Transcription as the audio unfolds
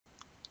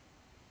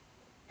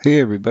Hey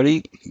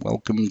everybody,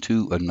 welcome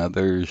to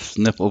another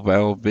sniffle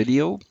valve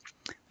video.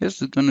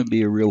 This is going to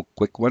be a real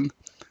quick one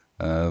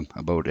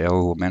about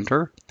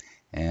Elementor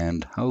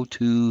and how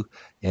to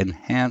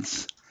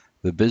enhance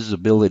the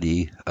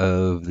visibility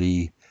of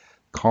the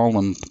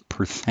column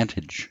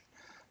percentage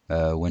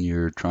when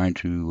you're trying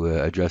to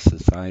adjust the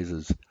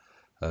sizes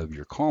of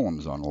your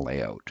columns on a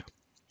layout.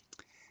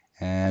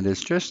 And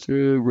it's just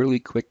a really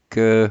quick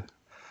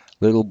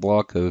little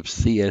block of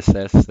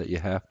CSS that you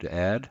have to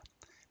add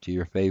to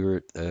your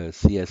favorite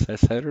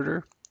CSS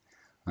editor.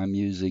 I'm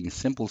using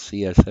Simple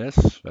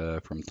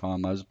CSS from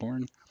Tom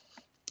Osborne,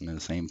 and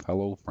the same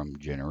fellow from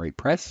Generate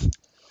Press,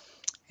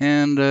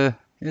 and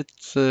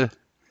it's going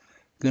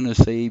to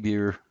save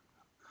your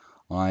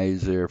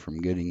eyes there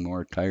from getting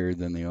more tired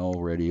than they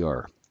already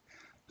are.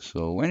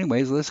 So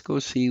anyways, let's go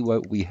see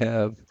what we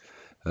have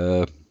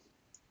uh,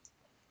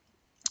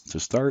 to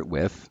start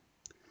with.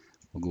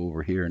 We'll go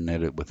over here and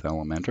edit with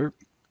Elementor.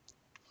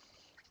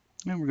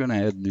 And we're going to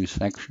add a new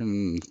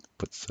section,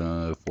 put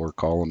 4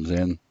 columns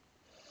in.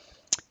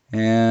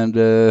 And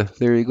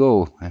there you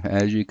go.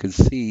 As you can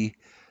see,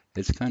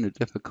 it's kind of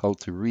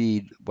difficult to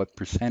read what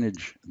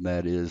percentage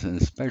that is,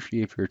 and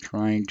especially if you're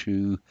trying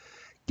to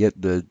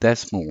get the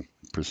decimal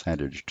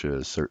percentage to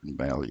a certain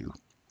value,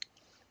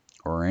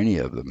 or any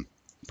of them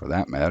for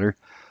that matter.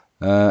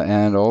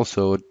 And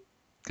also, it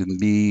can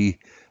be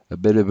a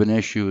bit of an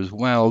issue as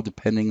well,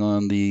 depending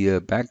on the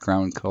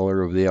background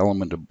color of the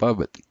element above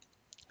it.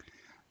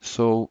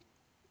 So,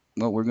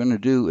 what we're going to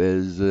do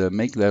is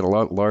make that a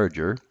lot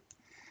larger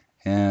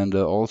and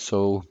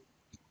also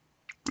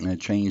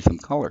change some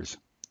colors.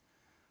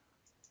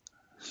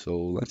 So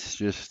let's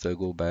just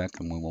go back,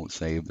 and we won't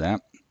save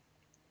that.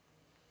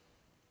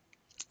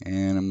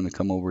 And I'm going to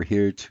come over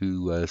here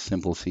to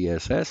Simple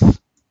CSS,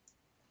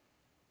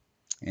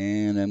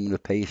 and I'm going to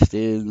paste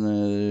in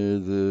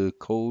the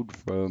code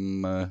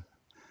from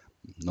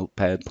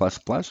Notepad++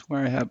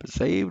 where I have it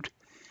saved,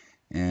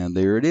 and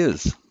there it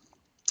is.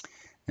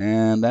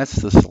 And that's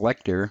the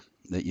selector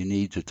that you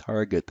need to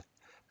target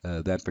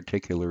that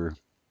particular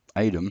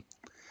item.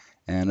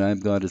 And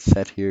I've got it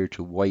set here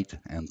to white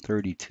and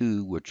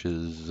 32, which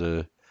is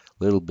a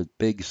little bit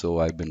big, so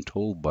I've been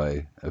told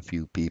by a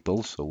few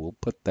people. So we'll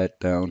put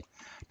that down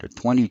to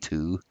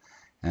 22,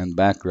 and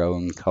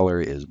background color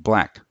is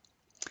black.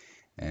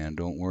 And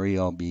don't worry,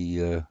 I'll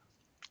be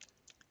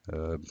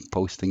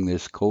posting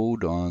this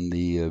code on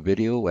the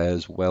video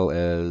as well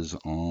as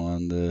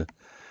on the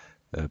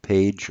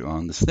page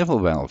on the Sniffle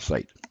Valve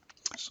site.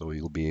 So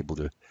you'll be able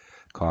to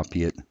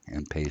copy it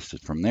and paste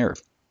it from there.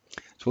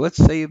 So let's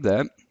save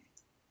that.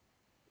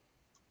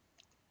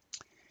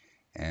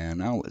 And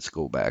now let's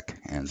go back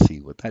and see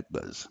what that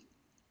does.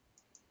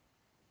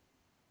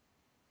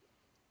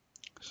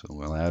 So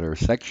we'll add our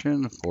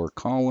section, 4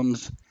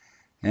 columns,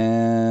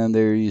 and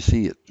there you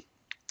see it.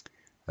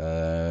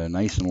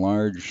 Nice and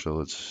large,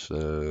 so it's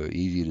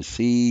easy to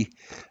see.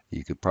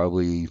 You could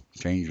probably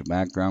change the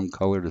background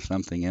color to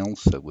something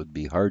else that would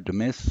be hard to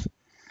miss.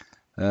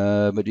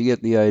 But you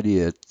get the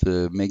idea.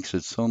 It makes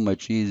it so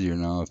much easier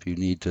now if you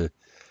need to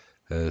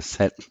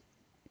set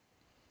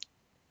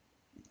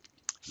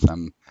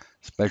some,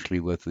 especially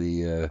with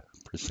the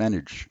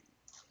percentage,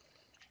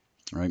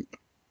 right?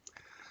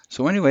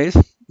 So anyways,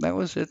 that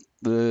was it.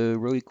 The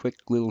really quick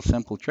little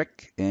simple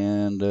trick,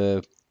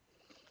 and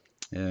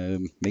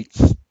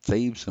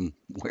save some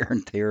wear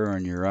and tear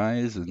on your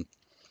eyes, and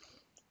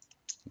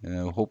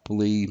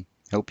hopefully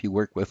help you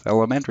work with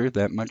Elementor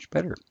that much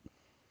better.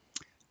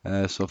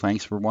 So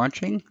thanks for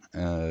watching.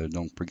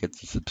 Don't forget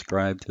to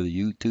subscribe to the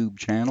YouTube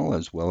channel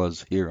as well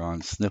as here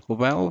on Sniffle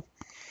Valve,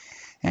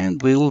 and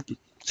we'll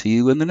see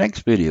you in the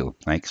next video.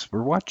 Thanks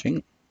for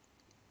watching.